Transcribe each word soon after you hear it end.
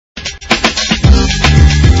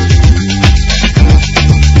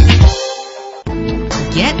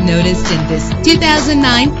noticed in this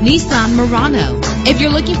 2009 Nissan Murano. If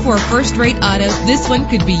you're looking for a first-rate auto, this one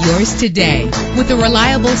could be yours today. With a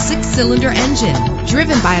reliable 6-cylinder engine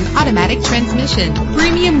driven by an automatic transmission,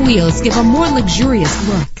 premium wheels give a more luxurious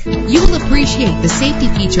look. You will appreciate the safety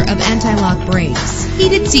feature of anti-lock brakes.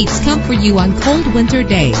 Heated seats comfort you on cold winter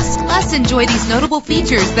days. Plus, enjoy these notable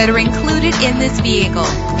features that are included in this vehicle: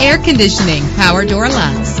 air conditioning, power door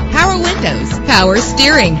locks, power windows, power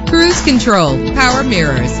steering, cruise control, power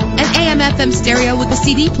mirrors, an AM/FM stereo with a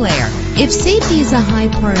CD player. If safety is a high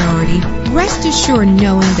priority, rest assured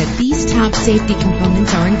knowing that these top safety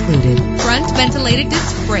components are included: front ventilated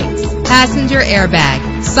disc brakes, passenger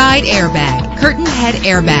airbag, side airbag, curtain head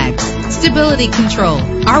airbags, stability control.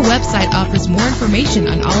 Our website offers more information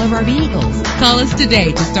on all of our vehicles. Call us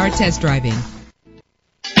today to start test driving.